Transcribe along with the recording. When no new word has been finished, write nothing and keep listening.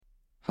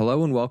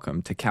Hello and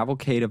welcome to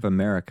Cavalcade of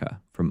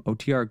America from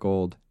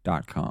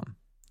OTRGold.com.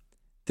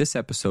 This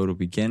episode will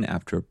begin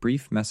after a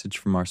brief message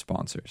from our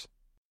sponsors.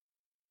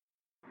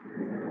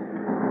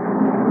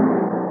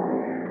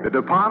 The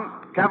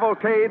DuPont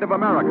Cavalcade of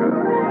America.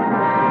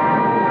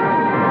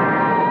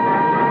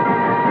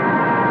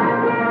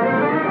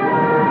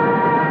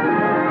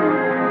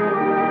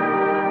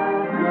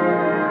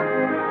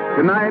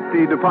 Tonight,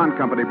 the DuPont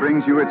Company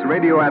brings you its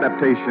radio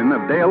adaptation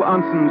of Dale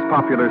Unson's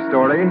popular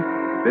story,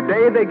 The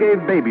Day They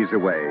Gave Babies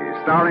Away,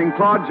 starring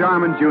Claude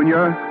Jarman,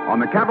 Jr. on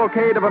the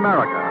Cavalcade of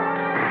America.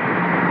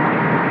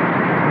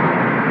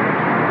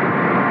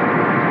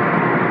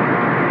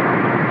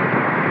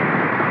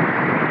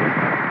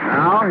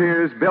 Now,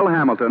 here's Bill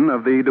Hamilton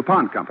of the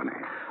DuPont Company.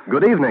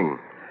 Good evening.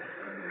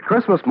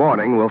 Christmas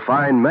morning will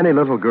find many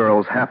little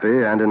girls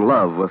happy and in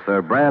love with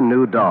their brand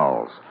new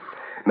dolls.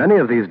 Many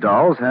of these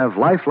dolls have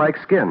lifelike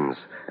skins,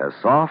 as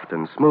soft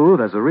and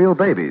smooth as a real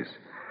baby's.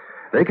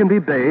 They can be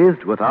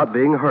bathed without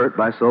being hurt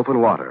by soap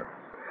and water.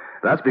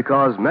 That's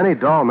because many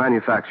doll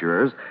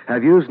manufacturers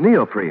have used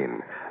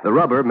neoprene, the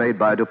rubber made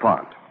by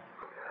DuPont.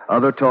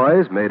 Other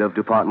toys made of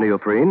DuPont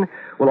neoprene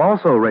will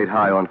also rate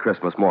high on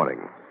Christmas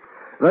morning.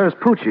 There's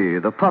Poochie,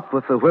 the pup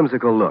with the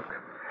whimsical look,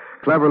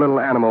 clever little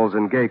animals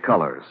in gay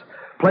colors,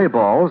 play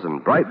balls,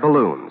 and bright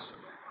balloons.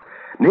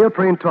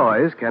 Neoprene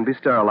toys can be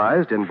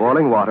sterilized in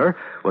boiling water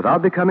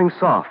without becoming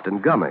soft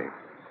and gummy.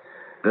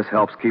 This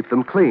helps keep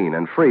them clean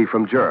and free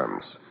from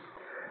germs.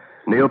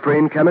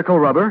 Neoprene chemical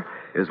rubber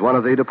is one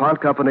of the DuPont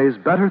Company's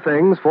better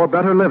things for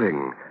better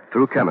living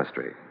through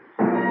chemistry.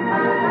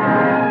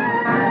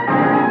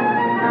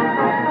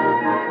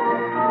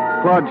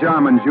 Claude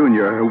Jarman,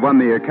 Jr., who won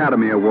the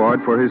Academy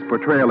Award for his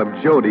portrayal of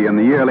Jody in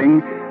The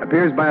Yearling,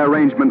 appears by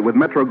arrangement with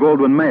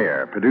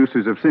Metro-Goldwyn-Mayer,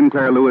 producers of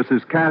Sinclair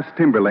Lewis's Cass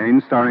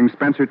Timberlane, starring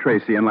Spencer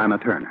Tracy and Lana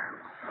Turner.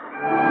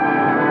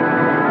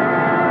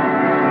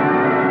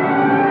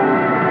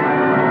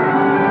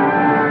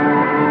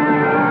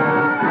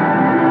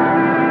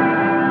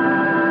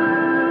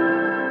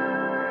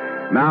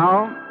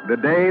 Now, The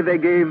Day They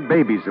Gave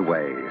Babies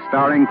Away,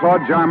 starring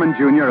Claude Jarman,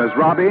 Jr. as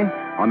Robbie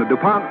on the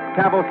DuPont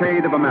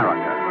Cavalcade of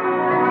America.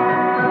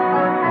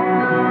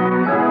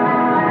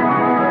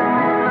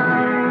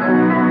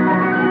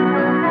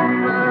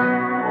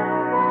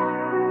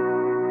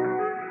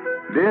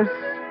 This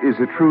is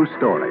a true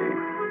story.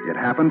 It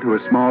happened to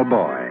a small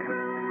boy.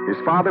 His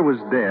father was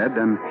dead,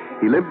 and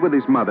he lived with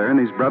his mother and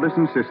his brothers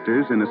and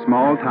sisters in a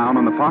small town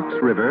on the Fox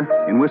River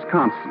in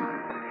Wisconsin.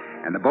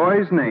 And the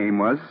boy's name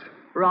was...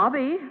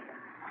 Robbie?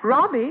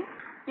 Robbie?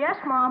 Yes,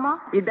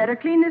 Mama? You'd better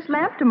clean this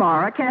lamp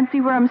tomorrow. I can't see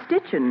where I'm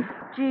stitching.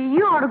 Gee,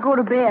 you ought to go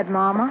to bed,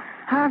 Mama.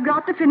 I've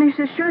got to finish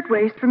this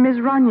shirtwaist for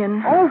Miss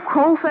Runyon. Oh,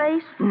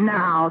 Crowface?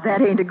 Now,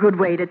 that ain't a good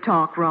way to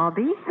talk,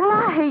 Robbie. Well,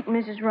 I hate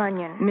Mrs.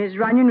 Runyon. Miss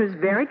Runyon was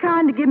very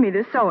kind to give me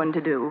this sewing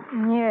to do.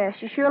 Yeah,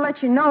 she sure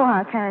lets you know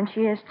how kind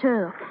she is,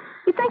 too.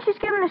 You think she's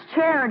giving us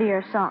charity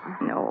or something?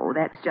 No,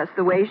 that's just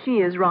the way she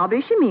is,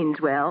 Robbie. She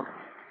means well.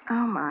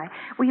 Oh, my.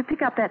 Will you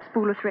pick up that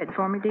spool of thread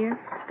for me, dear?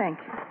 Thank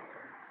you.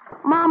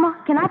 Mama,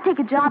 can I take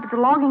a job at the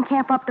logging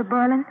camp up to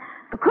Berlin?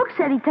 The cook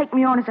said he'd take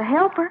me on as a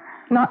helper.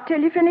 Not till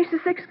you finish the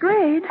 6th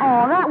grade.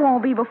 Oh, that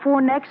won't be before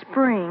next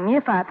spring,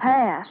 if I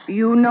pass.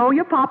 You know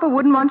your papa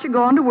wouldn't want you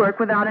going to work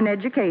without an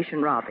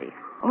education, Robbie.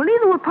 Well,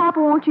 neither would Papa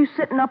want you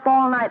sitting up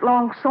all night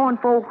long sewing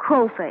for old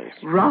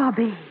Crowface.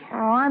 Robbie. Oh,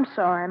 I'm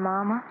sorry,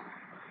 Mama.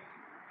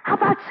 How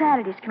about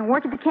Saturdays? Can I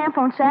work at the camp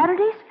on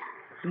Saturdays?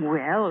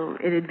 Well,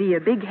 it'd be a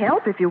big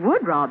help if you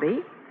would,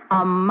 Robbie.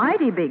 A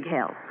mighty big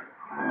help.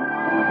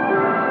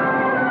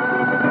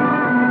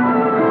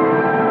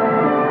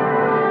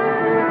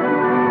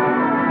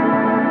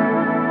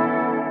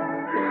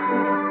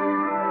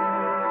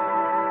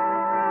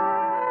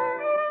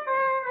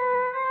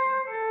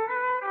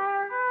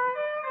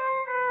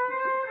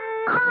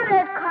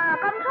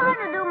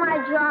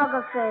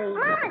 Geography.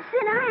 Mama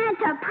said I had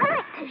to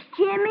practice,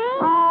 Jimmy.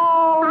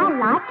 Oh. I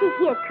like to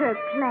hear Kirk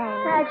play.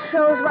 That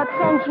shows what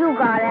sense you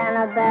got,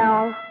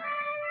 Annabelle.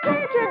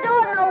 Can't you do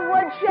it in a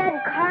woodshed,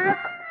 Kirk?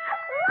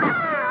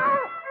 Wow!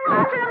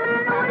 What's the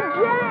matter with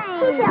Jane?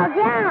 She fell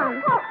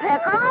down. Oh,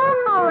 pick her up,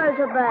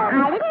 Elizabeth.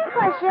 I didn't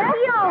push her.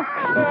 You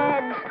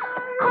kids.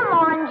 Come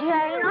on,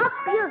 Jane. Up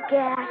you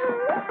get.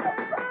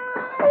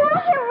 Oh, I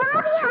hear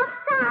Robbie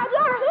outside.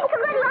 Yeah, he's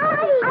coming,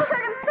 Robbie. I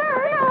heard him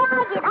first. No,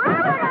 I did. I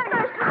heard him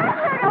first.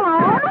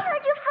 I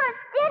heard you first,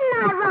 didn't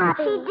I,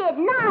 Robbie? She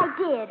didn't. I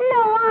did.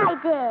 No, I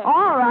did.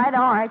 All right.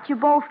 You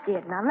both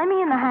did. Now, let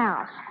me in the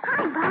house.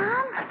 Hi,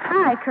 Bob.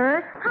 Hi,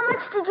 Kurt. How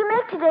much did you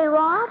make today,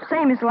 Rob?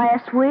 Same as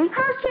last week.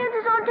 How's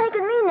chances on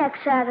taking me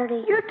next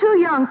Saturday? You're too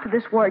young for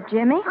this work,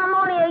 Jimmy. I'm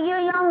only a year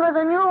younger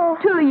than you.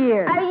 2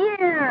 years. A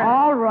year.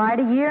 All right,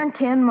 a year and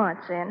 10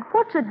 months in.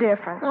 What's the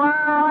difference?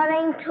 Well, it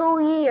ain't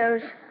 2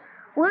 years.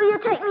 Will you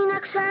take me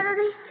next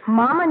Saturday?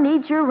 Mama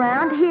needs you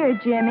around here,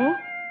 Jimmy.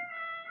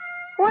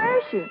 Where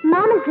is she?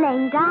 Mama's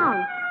laying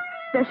down.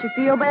 Does she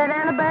feel bad,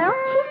 Annabelle?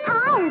 She's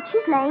tired.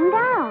 She's laying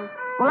down.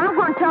 Well, I'm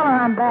going to tell her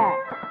I'm back.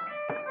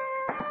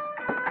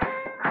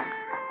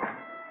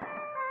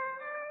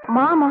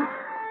 Mama,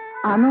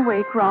 I'm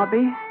awake,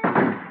 Robbie.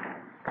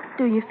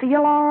 Do you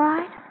feel all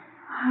right?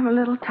 I'm a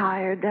little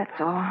tired, that's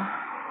all.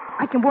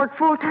 I can work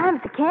full time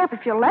at the camp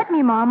if you'll let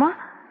me, Mama.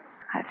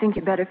 I think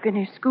you better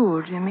finish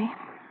school, Jimmy.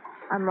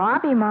 I'm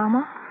Robbie,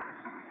 Mama.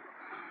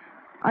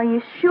 Are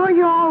you sure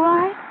you're all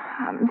right?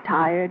 I'm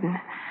tired and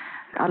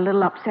got a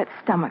little upset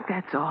stomach,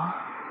 that's all.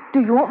 Do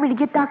you want me to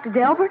get Dr.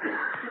 Delbert?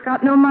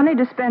 Got no money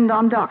to spend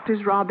on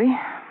doctors, Robbie.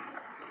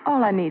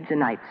 All I need's a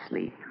night's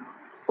sleep.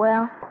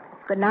 Well,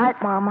 good night,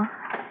 Mama.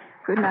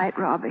 Good night,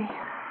 Robbie.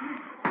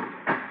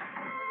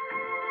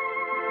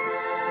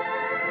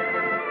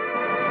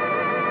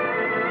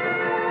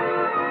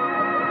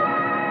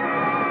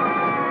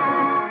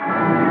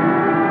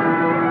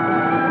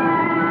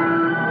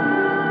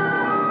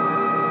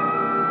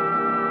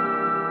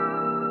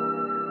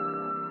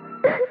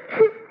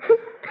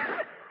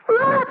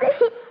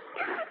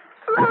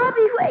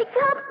 Robbie, wake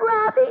up,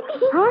 Robbie.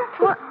 Huh?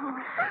 What?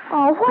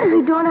 Oh, what are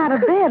you doing out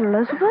of bed,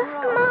 Elizabeth?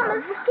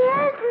 Mama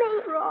scares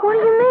me. What do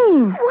you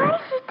mean? Why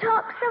does she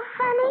talk so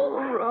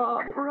funny?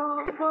 Rob,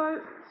 why is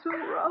it so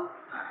rough?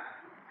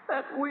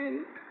 That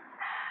wind.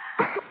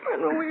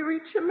 When we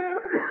reach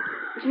America,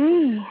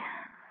 Gee.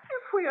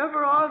 if we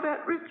ever are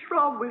that rich,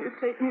 Rob, will you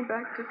take me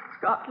back to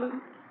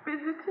Scotland,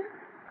 visiting?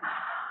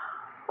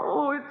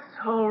 Oh, it's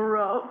so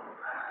rough.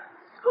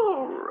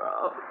 So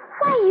rough.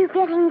 Why are you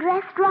getting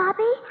dressed,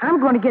 Robbie? I'm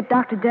going to get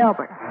Dr.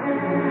 Delbert.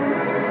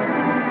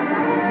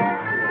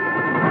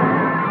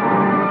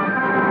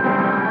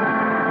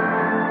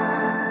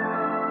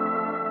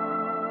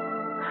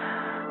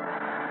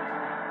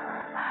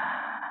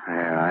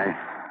 There,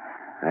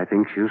 I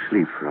think she'll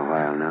sleep for a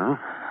while now.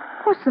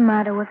 What's the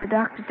matter with the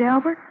Dr.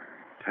 Delbert?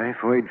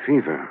 Typhoid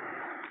fever.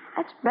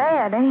 That's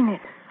bad, ain't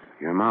it?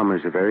 Your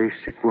mama's a very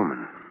sick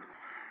woman.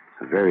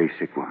 A very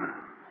sick woman.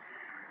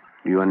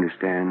 Do you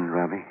understand,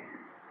 Robbie?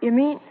 You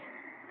mean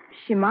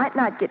she might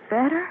not get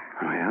better?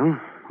 Well,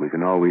 we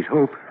can always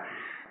hope.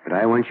 But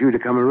I want you to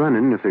come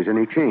a-running if there's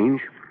any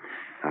change.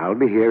 I'll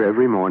be here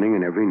every morning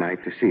and every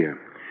night to see her.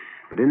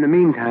 But in the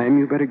meantime,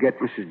 you better get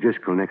Mrs.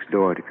 Driscoll next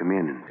door to come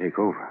in and take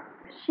over.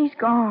 She's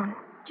gone.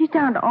 She's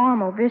down to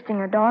Ormo visiting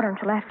her daughter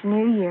until after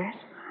New Year's.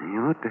 You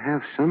ought to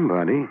have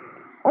somebody.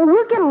 Oh,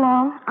 we'll get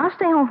along. I'll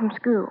stay home from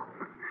school.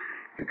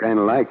 You kind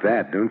of like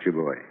that, don't you,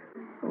 boy?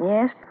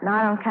 Yes, but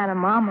not on account of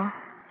Mama.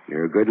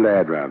 You're a good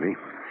lad, Robbie.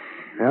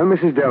 Well,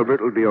 Mrs.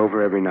 Delbert will be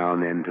over every now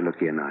and then to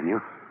look in on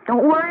you.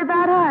 Don't worry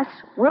about us.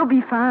 We'll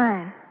be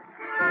fine.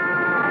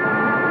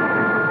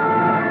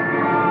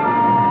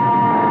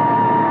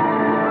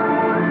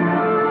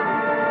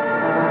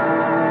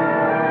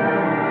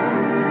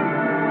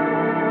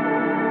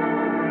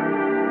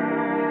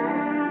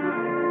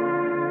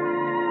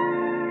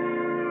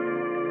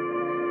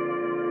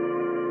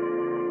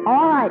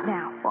 All right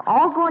now. We're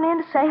all going in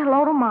to say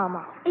hello to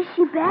Mama. Is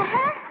she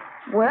better?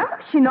 Well,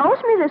 she knows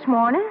me this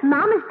morning.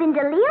 Mama's been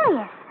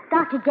delirious.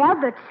 Dr.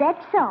 Delbert said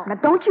so. Now,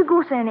 don't you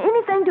go saying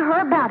anything to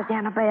her about it,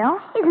 Annabelle.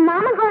 Is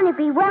Mama going to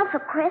be well for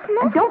Christmas?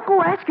 And don't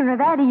go asking her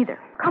that either.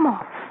 Come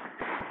on.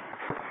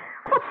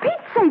 For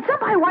Pete's sake,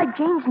 somebody wipe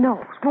Jane's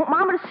nose. Want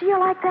Mama to see her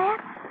like that?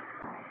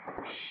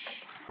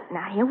 Shh.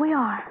 Now, here we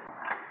are.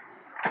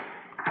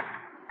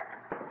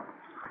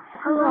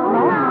 Hello,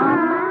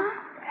 Mama.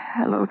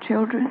 Hello,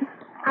 children.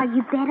 Are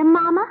you better,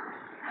 Mama?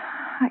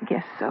 I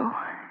guess so.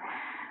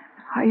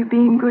 Are you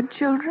being good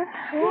children?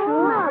 Sure,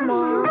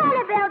 Mama.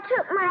 Annabelle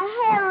took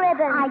my hair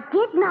ribbon. I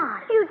did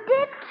not. You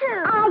did,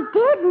 too. I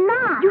did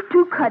not. You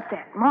two cut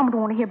that. Mama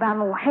don't want to hear about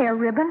an old hair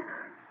ribbon.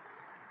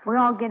 We're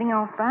all getting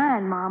on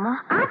fine,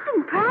 Mama. I've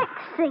been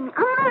practicing.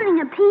 I'm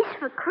learning a piece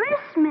for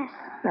Christmas.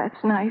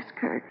 That's nice,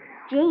 Kirk.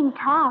 Jane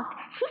talked.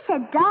 She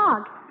said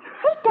dog.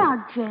 Say dog,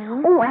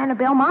 Jane. Oh,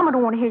 Annabelle, Mama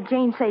don't want to hear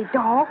Jane say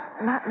dog.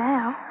 Not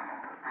now.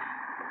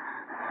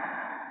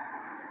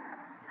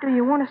 Do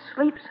you want to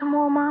sleep some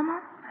more, Mama?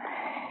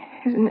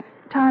 Isn't it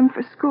time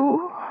for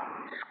school?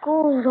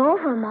 School's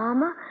over,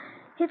 Mama.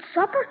 It's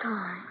supper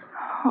time.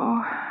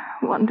 Oh,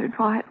 wondered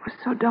why it was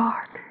so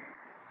dark.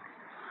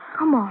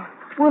 Come on.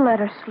 We'll let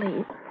her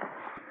sleep.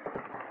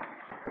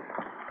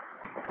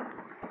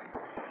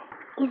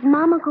 Is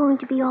Mama going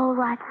to be all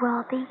right,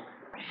 Robbie?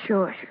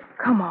 Sure.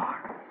 Come on.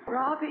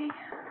 Robbie,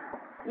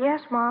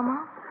 Yes,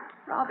 Mama.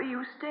 Robbie,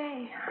 you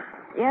stay.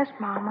 Yes,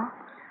 Mama.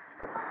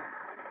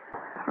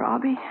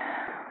 Robbie,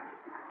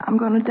 I'm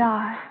going to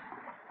die.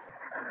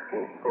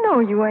 No,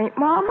 you ain't,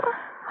 Mama.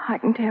 I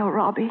can tell,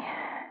 Robbie.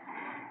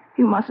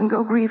 You mustn't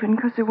go grieving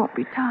because there won't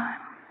be time.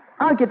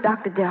 I'll get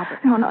Dr.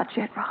 Delbert. No, not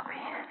yet, Robbie.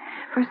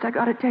 First, I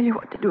got to tell you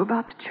what to do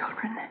about the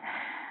children.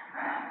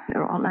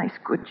 They're all nice,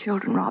 good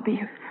children, Robbie.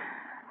 You've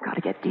got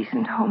to get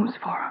decent homes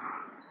for them.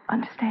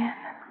 Understand?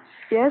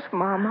 Yes,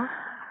 Mama.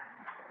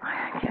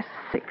 I guess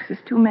 6 is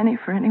too many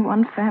for any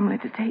one family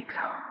to take, so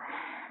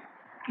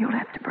you'll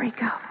have to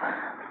break up.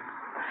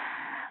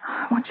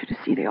 I want you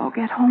to see they all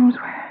get homes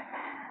where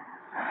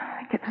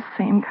they get the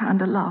same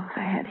kind of love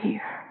they had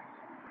here.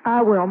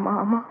 I will,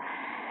 Mama.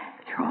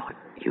 You're all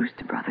used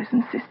to brothers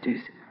and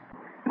sisters.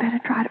 Better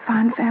try to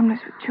find families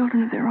with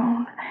children of their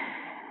own.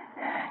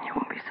 You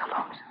won't be so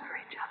lonesome for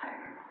each other.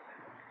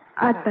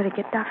 I'd better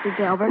get Dr.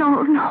 Delbert.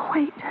 No,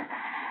 wait.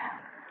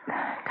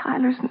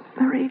 Tyler's and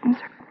the Ravens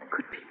are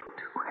good people,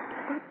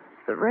 too.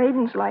 The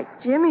Ravens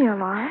like Jimmy a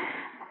lot.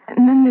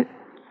 And then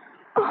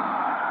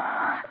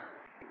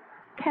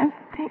can't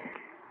think.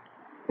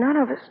 None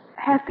of us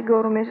have to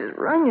go to Mrs.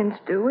 Runyon's,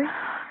 do we?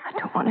 I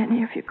don't want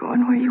any of you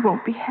going where you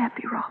won't be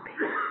happy, Robbie.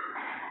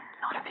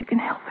 Not if you can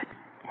help it.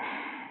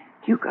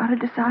 You gotta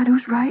decide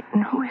who's right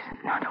and who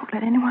isn't. Now, don't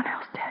let anyone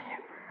else tell you.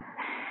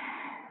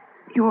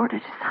 You're to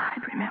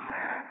decide, remember.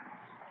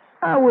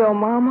 I will,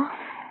 Mama.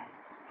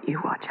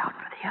 You watch out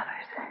for the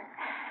others.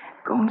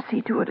 Go and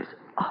see to it as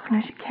often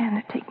as you can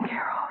they're taken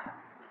care of.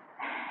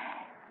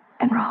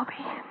 And Robbie,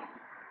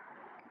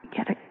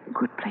 get a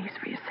good place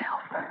for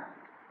yourself.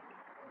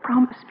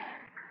 Promise me.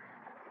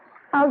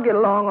 I'll get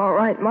along all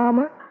right,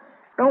 Mama.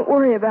 Don't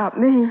worry about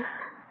me.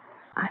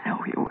 I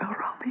know you will,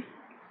 Robbie.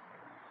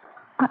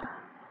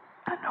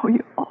 I know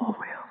you all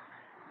will.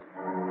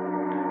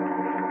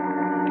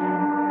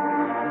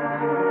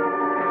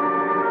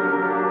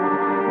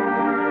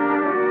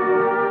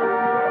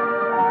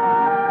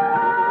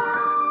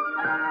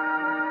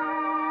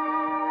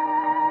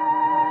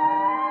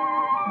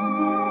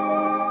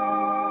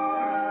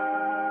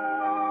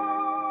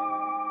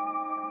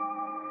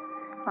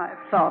 I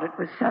thought it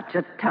was such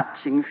a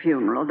touching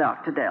funeral,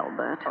 Dr.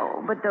 Delbert.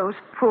 Oh, but those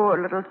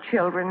poor little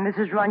children,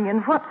 Mrs. Runyon,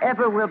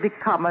 whatever will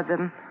become of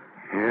them?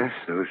 Yes,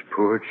 those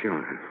poor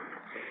children.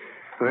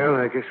 Well,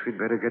 I guess we'd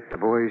better get the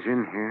boys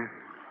in here.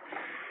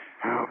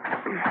 Now,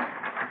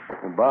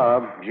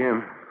 Bob,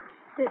 Jim.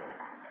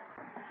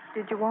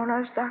 Did you want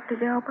us, Dr.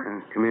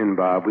 Delbert? Come in,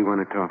 Bob. We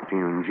want to talk to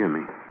you and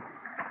Jimmy.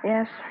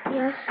 Yes.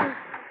 Yes, sir.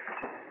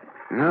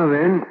 Now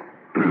then,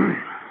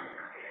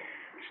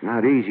 it's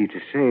not easy to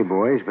say,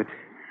 boys, but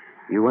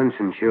you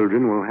Unson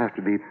children will have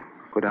to be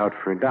put out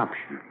for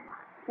adoption.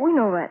 We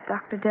know that,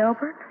 Dr.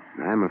 Delbert.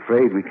 I'm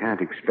afraid we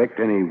can't expect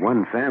any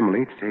one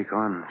family to take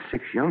on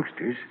 6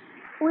 youngsters.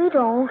 We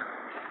don't.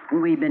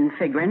 We've been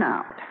figuring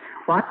out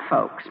what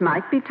folks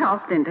might be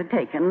talked into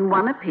taking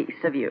one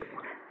apiece of you.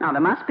 Now,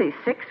 there must be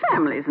 6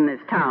 families in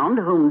this town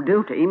to whom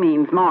duty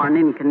means more than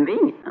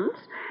inconvenience.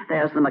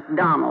 There's the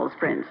McDonalds,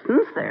 for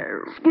instance.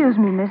 There's... Excuse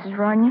me, Mrs.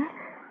 Runyon.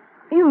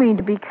 You mean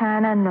to be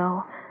kind, I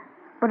know.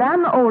 But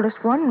I'm the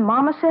oldest one, and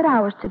Mama said I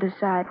was to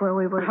decide where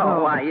we were to Oh,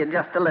 go. why, you're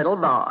just a little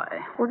boy.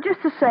 Well,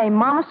 just the same,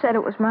 Mama said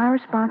it was my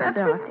That's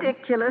responsibility.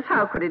 ridiculous.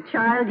 How could a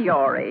child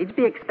your age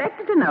be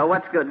expected to know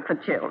what's good for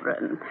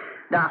children?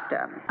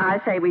 Doctor, I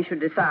say we should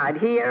decide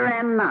here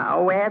and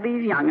now where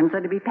these young'uns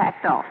are to be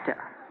packed off to.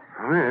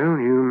 Well,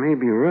 you may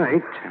be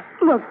right.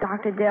 Look,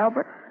 Dr.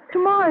 Delbert,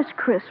 tomorrow's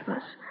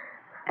Christmas,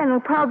 and it'll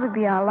probably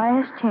be our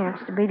last chance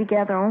to be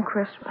together on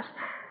Christmas.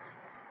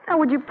 Now,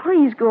 would you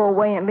please go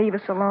away and leave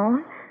us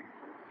alone?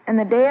 And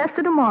the day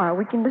after tomorrow,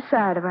 we can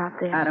decide about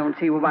this. I don't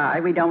see why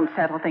we don't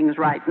settle things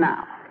right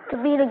now. To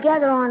be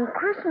together on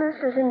Christmas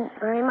isn't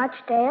very much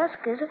to ask,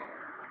 is it?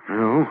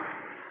 No.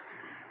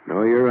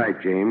 No, you're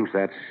right, James.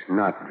 That's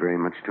not very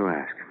much to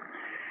ask.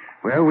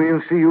 Well,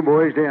 we'll see you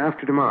boys day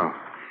after tomorrow.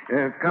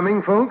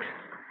 Coming, folks?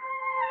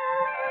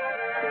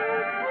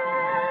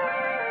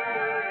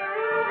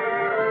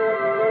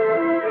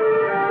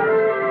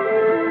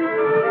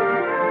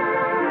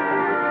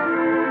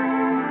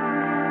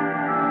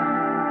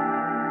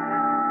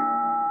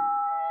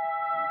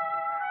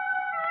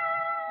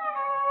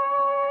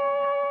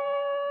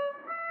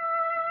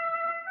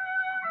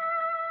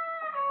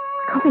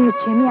 Come here,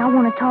 Jimmy. I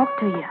want to talk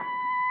to you.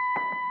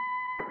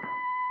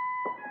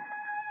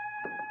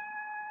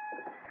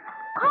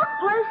 Kirk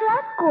plays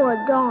that good,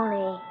 don't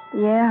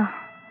he? Yeah.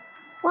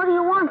 What do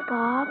you want,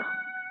 Bob?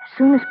 As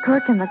soon as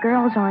Kirk and the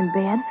girls are in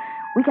bed,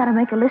 we got to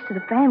make a list of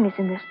the families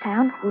in this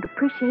town who'd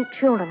appreciate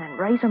children and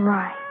raise them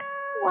right.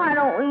 Why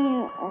don't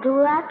we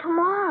do that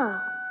tomorrow?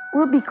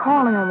 We'll be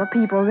calling on the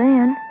people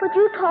then. But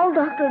you told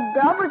Dr.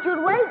 Delbert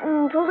you'd wait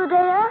until the day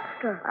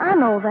after. I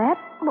know that,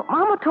 but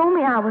Mama told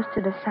me I was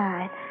to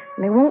decide,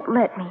 and they won't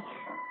let me.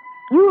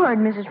 You heard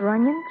Mrs.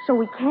 Runyon, so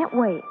we can't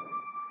wait.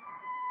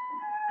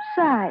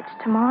 Besides,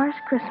 tomorrow's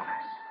Christmas.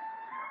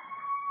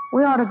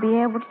 We ought to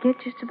be able to get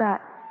just about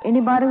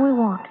anybody we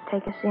want to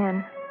take us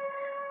in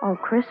on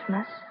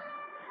Christmas.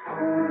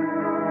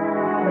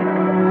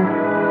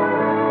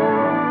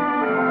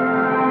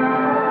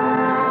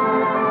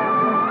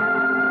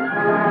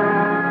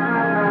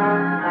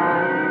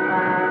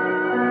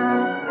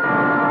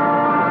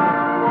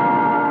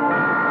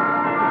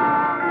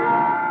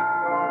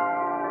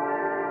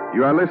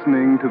 You are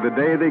listening to The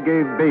Day They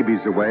Gave Babies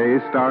Away,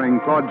 starring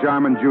Claude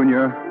Jarman,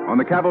 Jr., on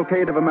the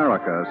Cavalcade of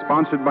America,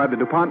 sponsored by the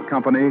DuPont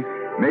Company,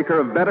 maker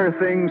of better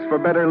things for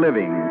better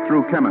living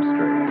through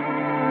chemistry.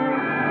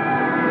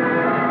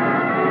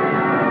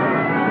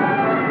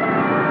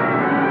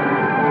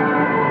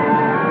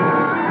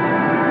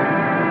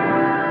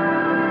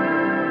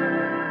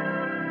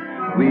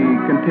 We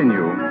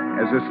continue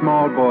as a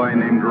small boy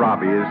named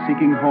Robbie is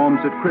seeking homes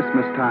at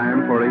Christmas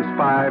time for his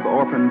 5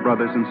 orphan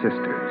brothers and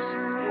sisters.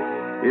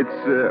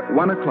 It's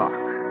 1 o'clock,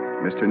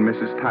 Mr. and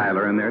Mrs.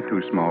 Tyler and their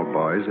 2 small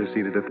boys are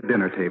seated at the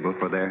dinner table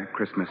for their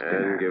Christmas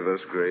dinner. And give us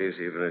grace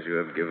even as you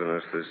have given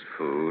us this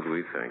food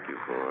we thank you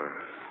for.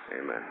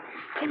 Amen.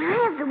 Can I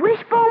have the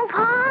wishbone,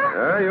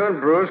 Pa? You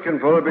and Bruce can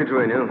pull it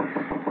between you.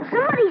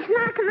 Somebody's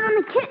knocking on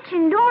the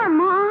kitchen door,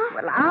 Ma.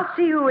 Well, I'll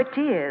see who it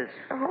is.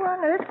 Who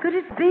on earth could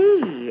it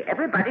be?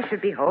 Everybody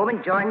should be home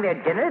enjoying their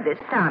dinner this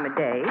time of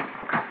day.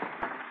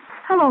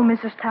 Hello,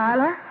 Mrs.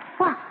 Tyler.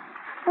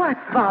 What,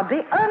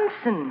 Bobby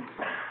Unson?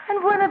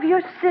 And one of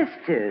your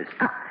sisters?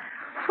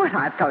 Well,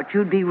 I thought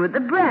you'd be with the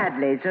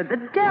Bradleys or the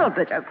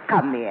Delberts. Oh,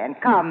 come in.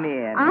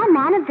 I'm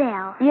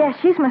Annabelle. Yes,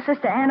 she's my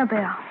sister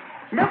Annabelle.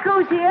 Look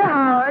who's here,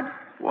 Howard.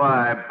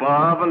 Why,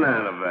 Bob and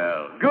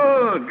Annabelle.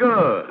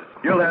 Good.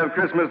 You'll have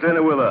Christmas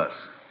dinner with us.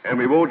 And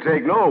we won't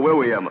take no, will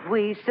we, Emma?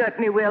 We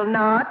certainly will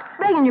not.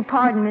 Begging your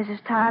pardon, Mrs.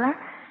 Tyler,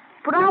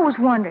 but I was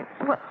wondering,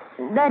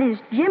 that is,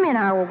 Jimmy and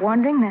I were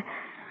wondering that,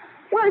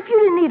 if you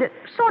didn't need a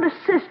sort of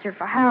sister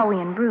for Howie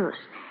and Bruce.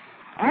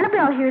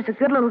 Annabelle here is a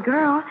good little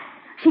girl.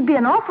 She'd be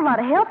an awful lot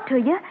of help to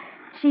you.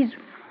 She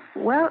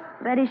was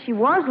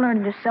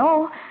learning to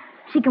sew.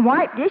 She can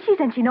wipe dishes,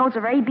 and she knows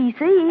her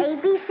ABC.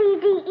 A, B, C,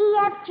 D, E,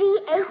 F, G,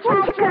 H,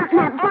 What you got in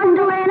that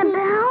bundle,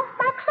 Annabelle?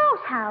 My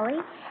clothes,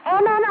 Howie.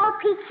 M, N, O,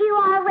 P, Q,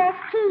 R, S,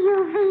 T,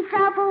 U, V,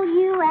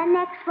 W, and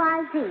X,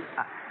 Y, Z.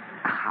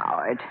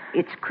 Howard,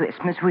 it's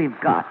Christmas. We've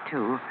got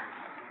to.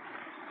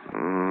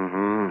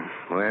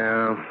 Mm-hmm.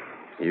 Well,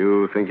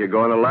 you think you're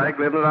going to like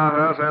living at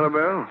our house,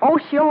 Annabelle? Oh,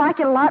 she'll like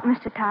it a lot,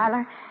 Mr.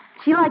 Tyler.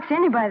 She likes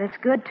anybody that's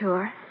good to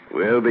her.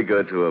 We'll be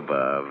good to her,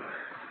 Bob.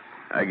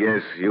 I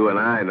guess you and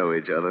I know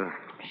each other.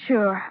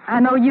 Sure. I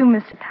know you,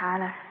 Mr.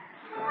 Tyler.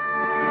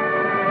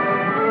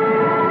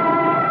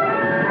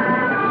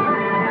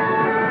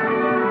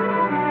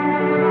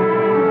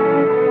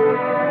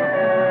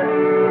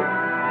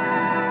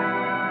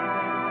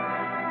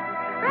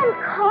 I'm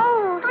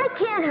cold. I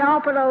can't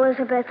help it,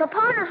 Elizabeth. The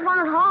Potters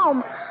weren't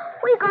home.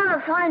 We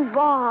gotta find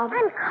Bob.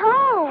 I'm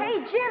cold. Hey,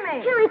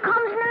 Jimmy. Here he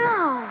comes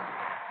now.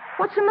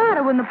 What's the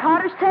matter? When the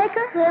Potters take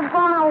her? They've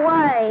gone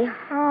away.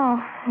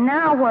 Oh,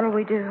 now what'll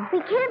we do? We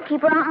can't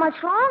keep her out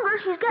much longer.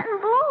 She's getting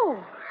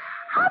blue.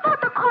 How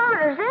about the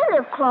Carters? They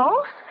live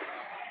close.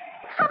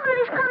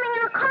 Somebody's coming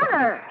in a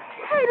cutter.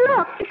 Hey,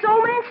 look. It's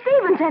old man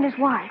Stevens and his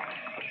wife.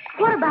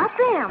 What about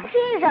them?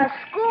 He's a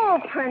school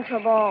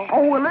principal.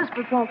 Oh,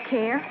 Elizabeth won't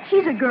care.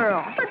 She's a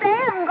girl. But they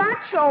haven't got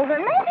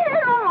children. Maybe they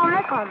don't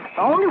like them.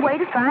 The only way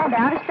to find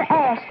out is to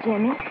ask,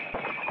 Jimmy.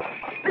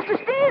 Mr.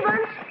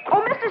 Stevens! Oh,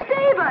 Mr.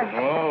 Stevens!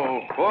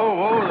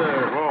 Whoa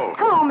there, whoa.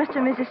 Hello, Mr.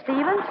 and Mrs.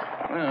 Stevens.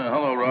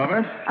 Hello,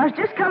 Robert. I was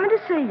just coming to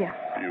see you.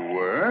 You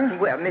were?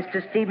 Well,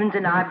 Mr. Stevens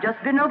and I have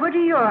just been over to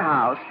your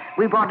house.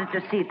 We wanted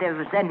to see if there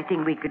was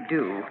anything we could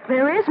do.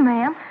 There is,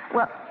 ma'am.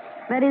 Well,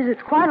 that is,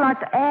 it's quite a lot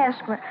to ask,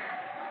 but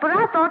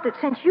I thought that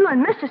since you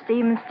and Mr.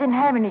 Stevens didn't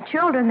have any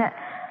children, that,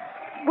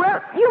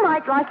 you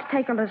might like to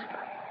take Elizabeth.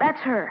 That's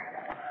her.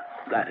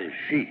 That is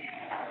she.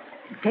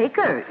 Take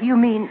her? You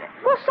mean...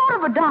 Well,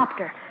 sort of adopt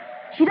her.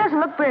 She doesn't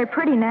look very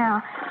pretty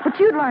now, but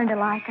you'd learn to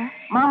like her.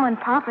 Mama and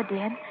Papa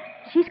did.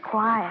 She's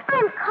quiet.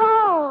 I'm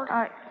cold.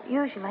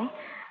 Usually.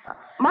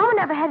 Mama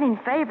never had any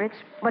favorites,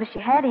 but if she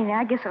had any,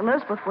 I guess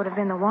Elizabeth would have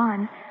been the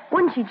one.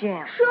 Wouldn't she,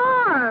 Jim?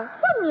 Sure.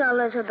 Wouldn't you,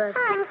 Elizabeth?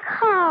 I'm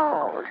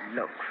cold.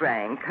 Look,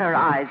 Frank, her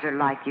eyes are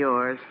like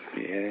yours.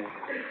 Yeah,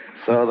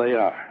 so they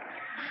are.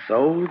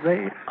 So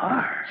they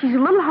are. She's a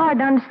little hard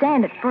to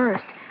understand at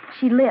first.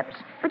 She lips,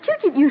 but you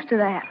get used to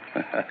that.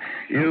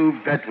 You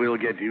bet we'll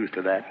get used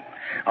to that.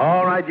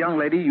 All right, young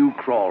lady, you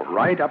crawl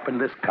right up in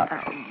this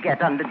cutter. Oh,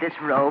 get under this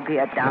robe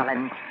here,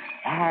 darling.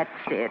 That's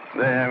it.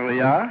 There we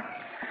are.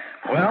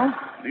 Well,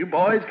 you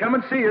boys come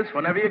and see us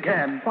whenever you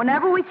can.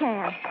 Whenever we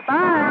can.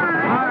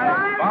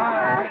 Bye.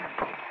 Bye.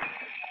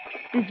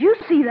 Did you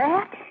see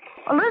that?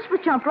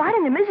 Elizabeth jumped right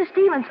into Mrs.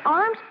 Stevens'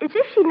 arms as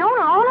if she'd known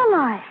her all her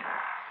life.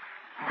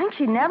 I think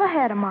she never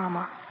had a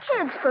mama.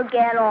 Kids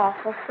forget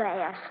awful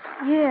fast.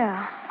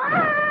 Yeah.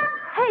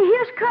 Hey,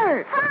 here's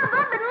Kurt. Bob,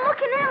 I've been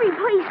looking every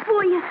place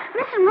for you.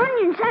 Mrs.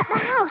 Runyon's at the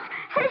house.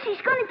 Says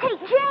she's going to take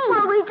Jane.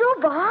 What'll we do,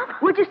 Bob?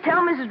 We'll just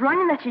tell Mrs.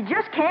 Runyon that she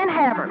just can't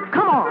have her.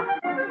 Come on.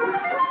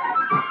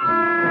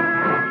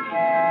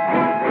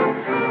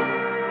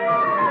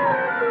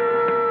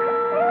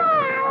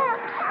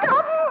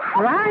 Stop.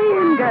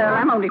 Crying, girl.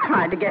 I'm only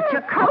trying to get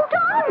your coat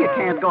on. You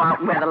can't go out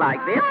in weather like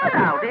this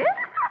without it.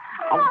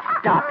 Oh,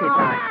 stop it,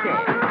 I say.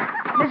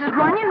 Mrs.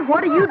 Runyon,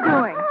 what are you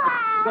doing?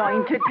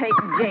 Going to take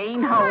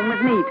Jane home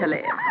with me to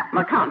live.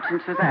 My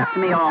conscience was after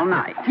me all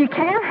night. You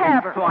can't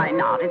have her. Why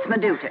not? It's my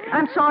duty.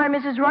 I'm sorry,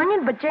 Mrs.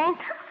 Runyon, but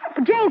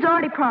Jane's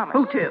already promised.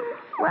 Who to?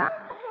 Well,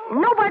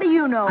 nobody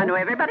you know. I know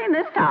everybody in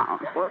this town.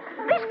 Well,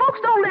 these folks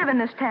don't live in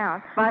this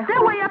town. By They're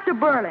who? way up to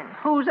Berlin.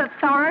 Whose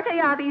authority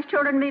are these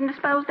children being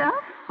disposed of?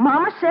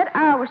 Mama said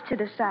I was to Are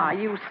decide.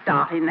 you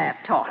starting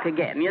that talk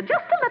again? You're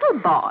just a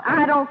little boy.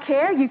 I don't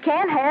care. You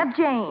can't have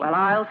Jane. Well,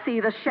 I'll see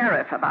the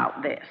sheriff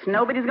about this.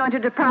 Nobody's going to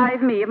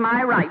deprive me of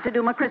my right to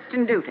do my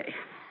Christian duty.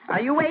 Now,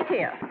 you wait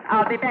here.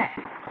 I'll be back.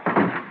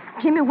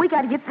 Jimmy, we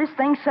got to get this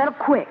thing set up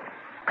quick.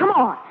 Come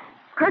on.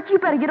 Kurt, you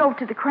better get over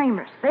to the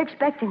Kramers. They're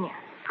expecting you.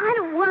 I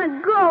don't want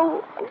to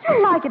go.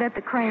 You'll like it at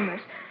the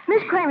Kramers.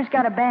 Miss Kramer's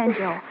got a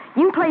banjo.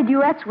 You can play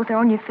duets with her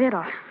on your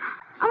fiddle.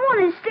 I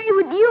want to stay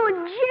with you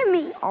and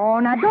Jimmy. Oh,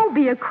 now don't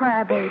be a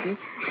crybaby.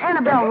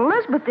 Annabelle and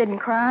Elizabeth didn't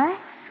cry.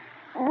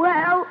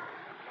 Well,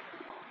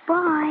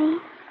 bye.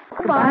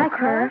 Goodbye,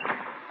 Kurt.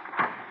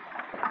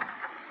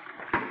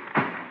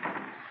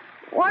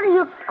 What are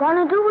you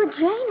going to do with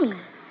Janie?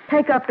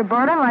 Take up to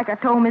Berlin like I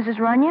told Mrs.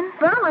 Runyon.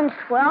 Berlin's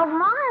 12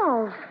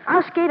 miles.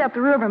 I'll skate up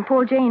the river and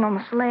pull Jane on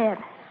the sled.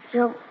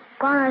 You're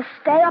going to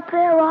stay up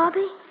there,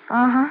 Robbie?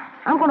 Uh-huh.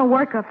 I'm going to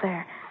work up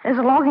there. There's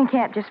a logging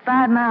camp just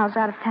 5 miles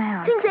out of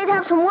town. Think they'd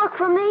have some work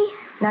for me?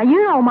 Now,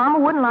 you know Mama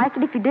wouldn't like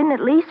it if you didn't at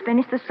least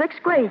finish the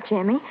 6th grade,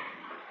 Jimmy.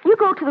 You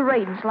go to the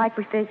Radins like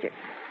we figured.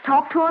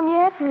 Talk to them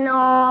yet?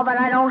 No, but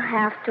I don't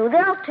have to.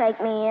 They'll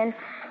take me in.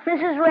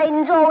 Mrs.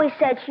 Radins always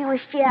said she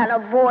wished she had a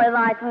boy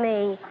like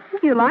me.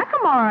 You like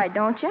 'em all right,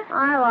 don't you?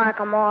 I like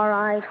 'em all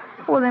right.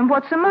 Well, then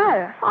what's the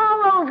matter?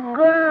 All those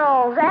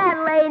girls,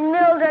 Adelaide,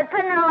 Mildred,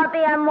 Penelope,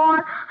 and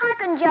Maud, I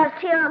can just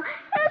hear 'em.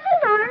 This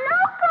is our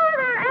new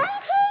brother.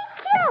 Ain't he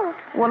cute?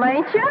 Well,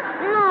 ain't you?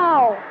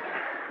 No.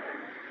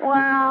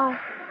 Well,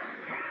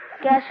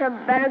 guess I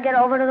better get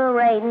over to the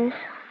Radins.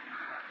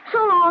 So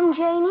long,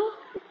 Janie.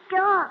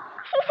 Dog.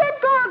 She said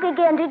dog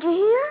again, did you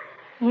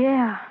hear?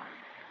 Yeah.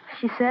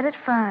 She said it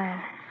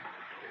fine.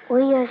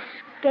 Will you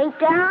skate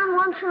down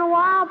once in a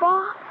while,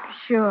 Bob?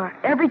 Sure.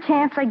 Every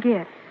chance I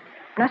get.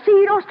 Now, see,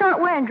 you don't start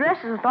wearing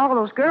dresses with all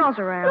those girls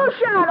around. You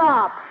shut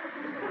up.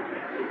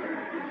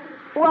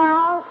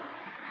 Well,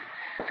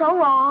 so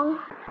long.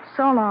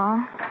 So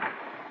long.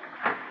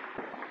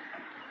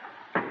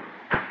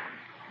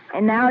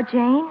 And now,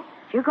 Jane,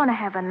 you're going to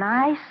have a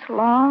nice,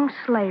 long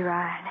sleigh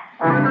ride.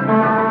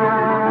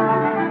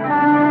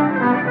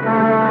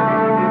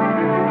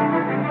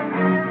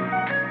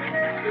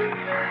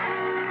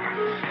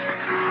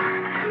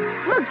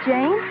 Look,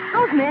 Jane,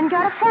 those men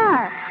got a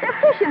fire. They're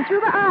fishing through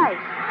the ice.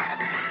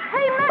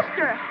 Hey,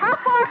 mister, how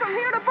far from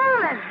here to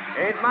Berlin?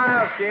 8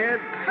 miles, kid.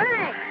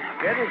 Thanks.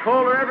 Getting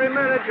colder every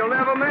minute. You'll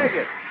never make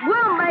it.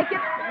 We'll make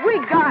it. We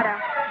gotta.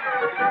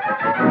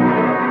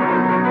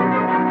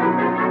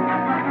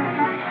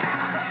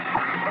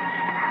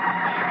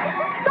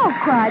 Don't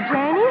cry,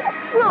 Janie.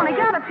 We only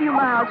got a few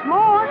miles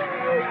more.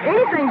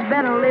 Anything's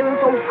better than living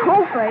with old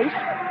Crowface.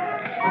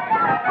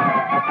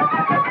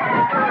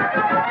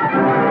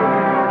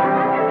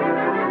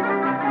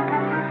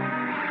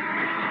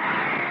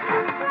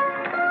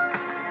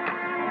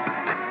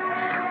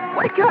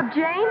 Wake up,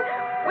 Jane.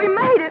 We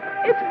made it.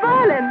 It's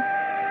Berlin.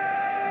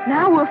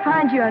 Now we'll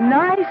find you a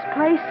nice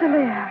place to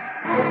live.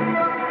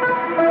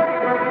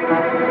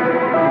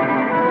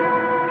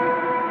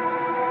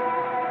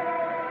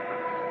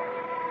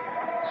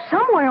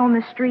 Somewhere on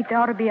this street there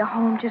ought to be a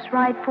home just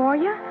right for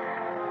you.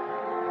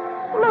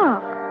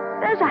 Look,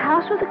 there's a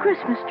house with a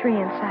Christmas tree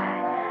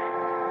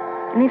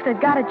inside. And if they've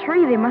got a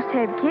tree, they must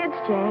have kids,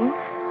 Jane.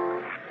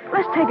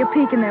 Let's take a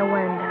peek in their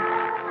window.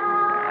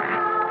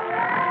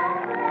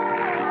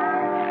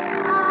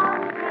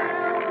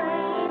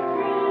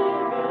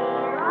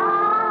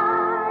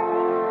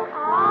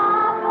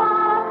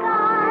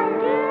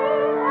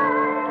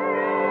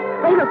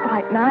 They look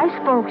like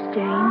nice folks,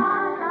 Jane.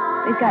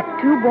 They've got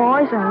 2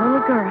 boys and a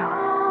little girl.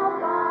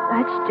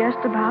 That's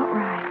just about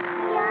right.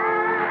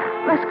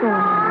 Let's go in.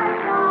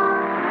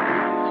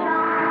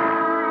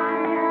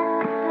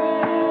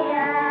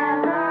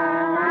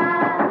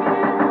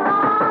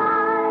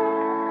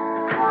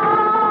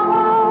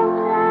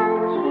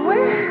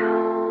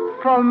 Well,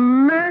 for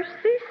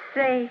mercy's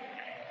sake.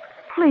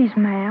 Please,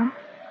 ma'am.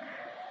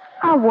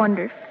 I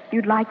wonder if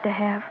you'd like to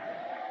have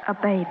a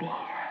baby.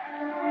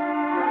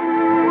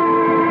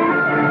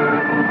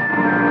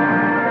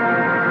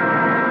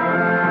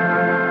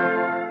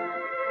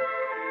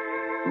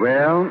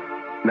 Well,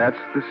 that's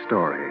the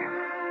story.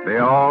 They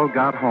all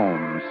got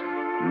homes.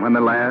 And when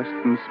the last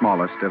and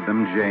smallest of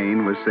them,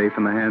 Jane, was safe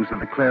in the hands of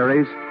the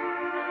Clarys,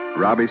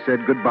 Robbie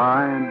said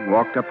goodbye and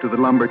walked up to the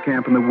lumber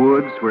camp in the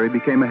woods where he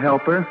became a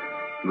helper,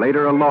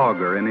 later a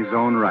logger in his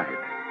own right.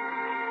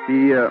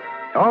 He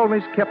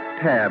always kept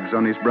tabs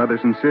on his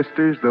brothers and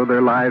sisters, though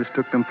their lives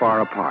took them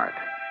far apart.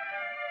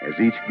 As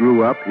each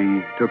grew up,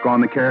 he took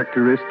on the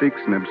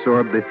characteristics and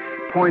absorbed the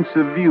points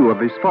of view of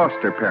his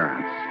foster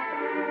parents.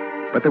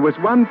 But there was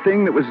one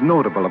thing that was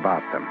notable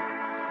about them.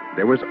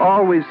 There was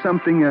always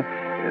something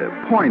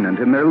poignant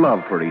in their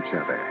love for each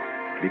other,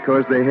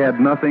 because they had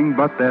nothing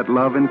but that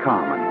love in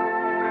common.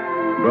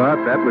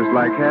 But that was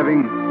like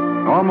having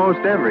almost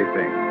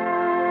everything.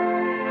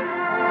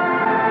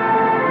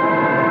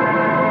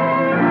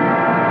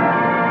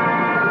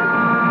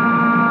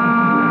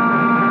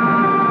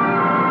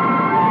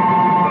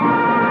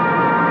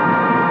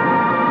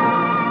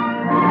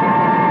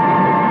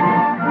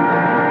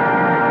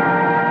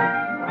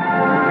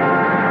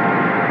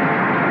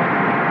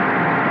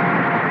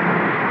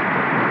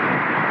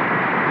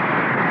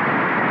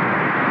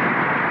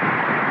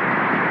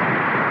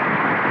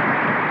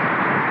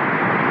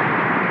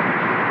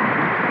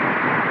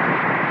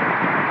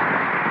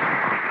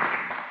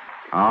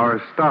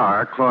 our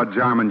star, Claude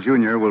Jarman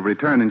Jr., will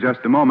return in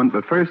just a moment,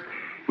 but first,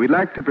 we'd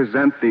like to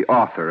present the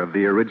author of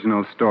the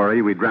original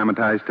story we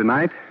dramatized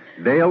tonight,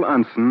 Dale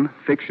Unson,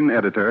 fiction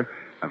editor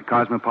of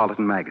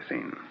Cosmopolitan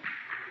Magazine.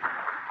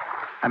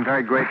 I'm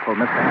very grateful,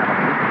 Mr.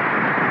 Hamilton,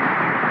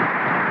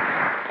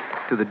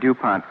 to the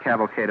DuPont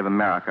Cavalcade of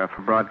America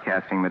for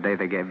broadcasting The Day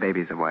They Gave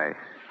Babies Away.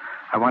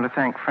 I want to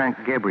thank Frank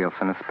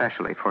Gabrielson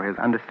especially for his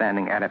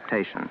understanding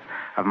adaptation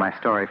of my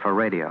story for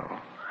radio.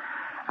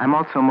 I'm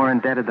also more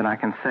indebted than I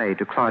can say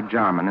to Claude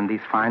Jarman and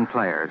these fine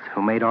players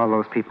who made all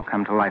those people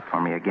come to life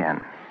for me again.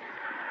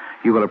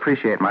 You will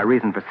appreciate my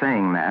reason for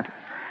saying that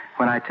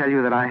when I tell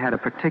you that I had a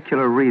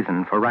particular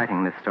reason for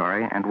writing this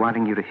story and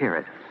wanting you to hear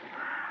it.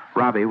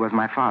 Robbie was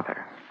my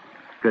father.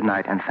 Good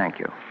night, and thank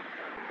you.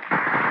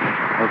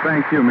 Well,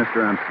 thank you, Mr.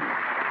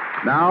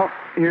 Unson. Now,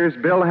 here's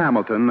Bill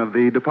Hamilton of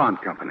the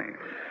DuPont Company.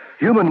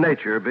 Human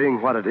nature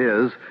being what it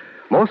is,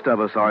 most of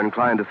us are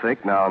inclined to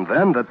think now and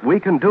then that we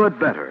can do it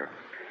better.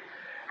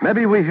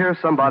 Maybe we hear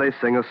somebody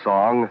sing a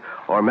song,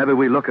 or maybe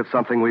we look at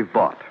something we've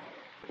bought.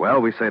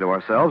 Well, we say to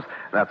ourselves,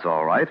 that's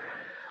all right,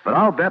 but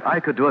I'll bet I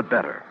could do it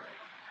better.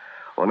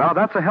 Well, now,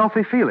 that's a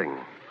healthy feeling.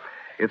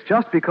 It's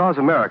just because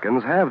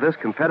Americans have this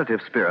competitive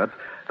spirit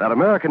that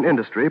American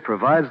industry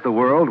provides the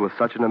world with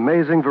such an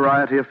amazing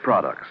variety of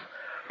products.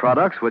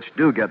 Products which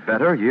do get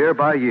better year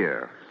by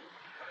year.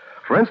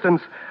 For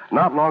instance,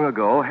 not long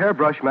ago,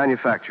 hairbrush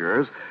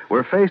manufacturers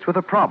were faced with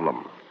a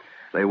problem.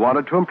 They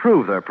wanted to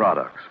improve their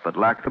products, but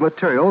lacked the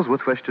materials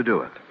with which to do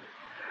it.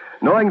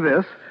 Knowing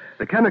this,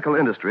 the chemical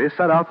industry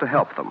set out to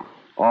help them,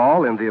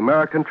 all in the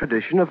American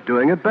tradition of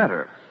doing it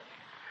better.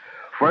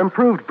 For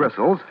improved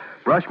bristles,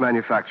 brush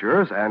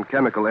manufacturers and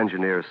chemical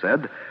engineers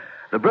said,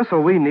 the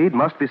bristle we need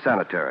must be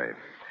sanitary.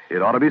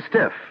 It ought to be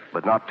stiff,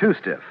 but not too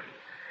stiff.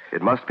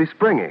 It must be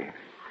springy.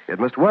 It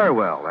must wear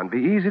well and be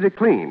easy to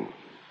clean.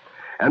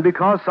 And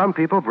because some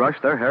people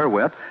brush their hair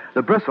wet,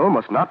 the bristle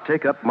must not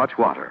take up much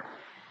water.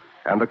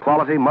 And the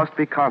quality must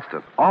be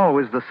constant,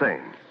 always the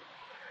same.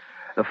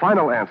 The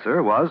final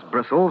answer was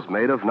bristles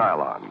made of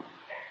nylon.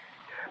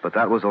 But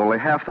that was only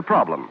half the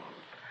problem.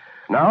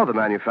 Now the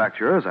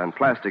manufacturers and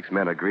plastics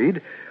men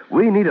agreed,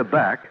 we need a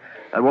back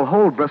that will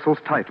hold bristles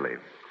tightly.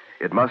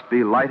 It must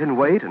be light in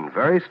weight and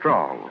very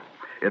strong.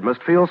 It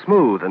must feel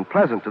smooth and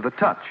pleasant to the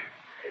touch.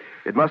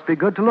 It must be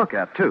good to look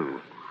at, too,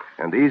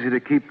 and easy to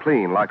keep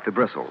clean like the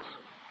bristles.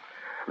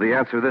 The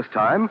answer this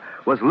time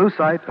was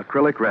Lucite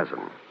acrylic resin.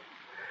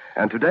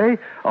 And today,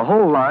 a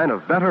whole line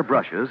of better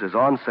brushes is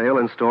on sale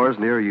in stores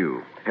near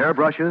you. Hair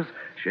brushes,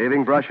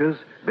 shaving brushes,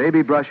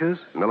 baby brushes,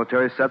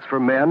 military sets for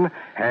men,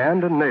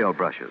 hand and nail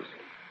brushes.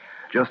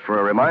 Just for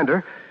a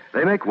reminder,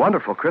 they make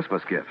wonderful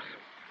Christmas gifts.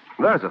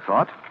 There's a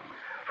thought.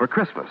 For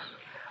Christmas,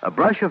 a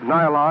brush of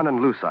nylon and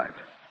lucite,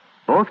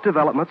 both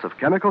developments of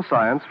chemical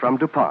science from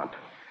DuPont,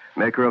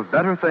 maker of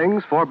better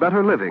things for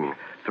better living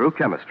through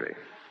chemistry.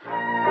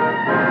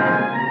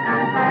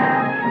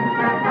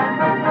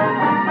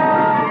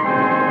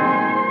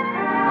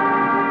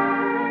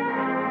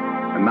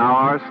 And now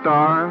our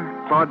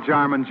star, Claude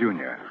Jarman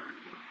Jr.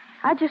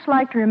 I'd just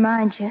like to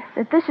remind you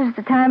that this is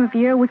the time of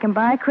year we can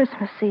buy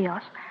Christmas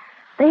seals.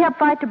 They help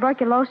fight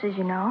tuberculosis,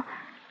 you know.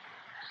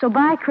 So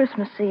buy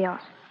Christmas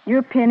seals.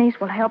 Your pennies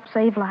will help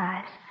save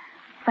lives.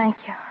 Thank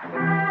you.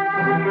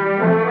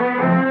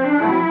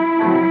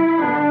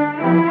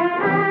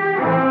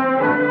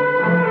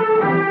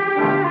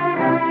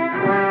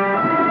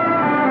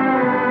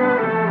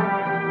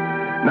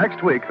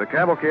 Next week, the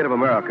Cavalcade of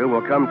America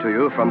will come to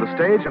you from the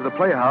stage of the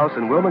Playhouse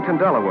in Wilmington,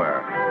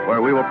 Delaware,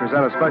 where we will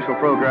present a special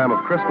program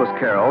of Christmas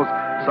carols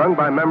sung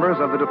by members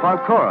of the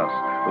DuPont Chorus,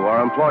 who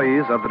are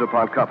employees of the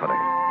DuPont Company.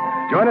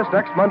 Join us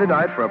next Monday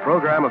night for a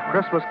program of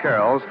Christmas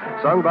carols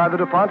sung by the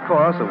DuPont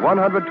Chorus of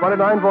 129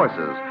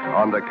 voices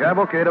on the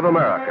Cavalcade of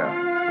America.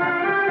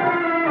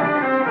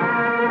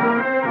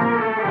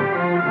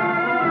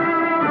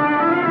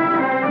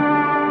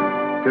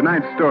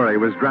 Tonight's story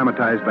was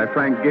dramatized by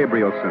Frank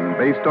Gabrielson,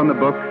 based on the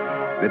book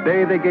The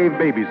Day They Gave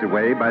Babies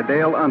Away by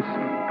Dale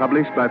Unson,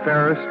 published by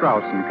Farrar,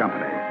 Straus and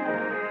Company.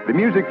 The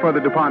music for the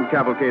DuPont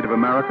Cavalcade of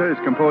America is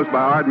composed by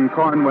Arden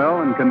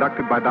Cornwell and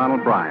conducted by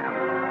Donald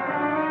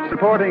Bryan.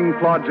 Supporting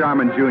Claude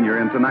Jarman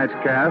Jr. in tonight's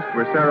cast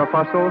were Sarah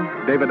Fussell,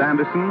 David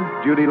Anderson,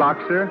 Judy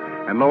Loxer,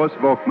 and Lois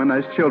Volkman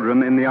as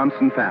children in the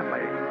Unson family.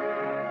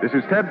 This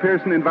is Ted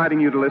Pearson inviting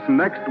you to listen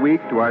next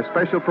week to our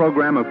special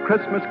program of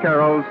Christmas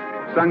carols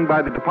sung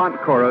by the DuPont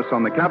Chorus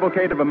on the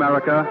Cavalcade of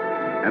America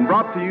and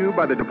brought to you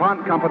by the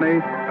DuPont Company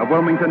of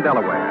Wilmington,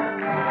 Delaware.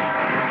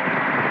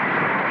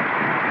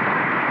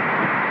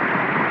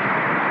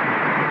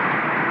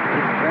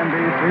 This is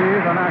NBC,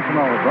 the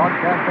national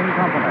broadcasting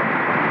company.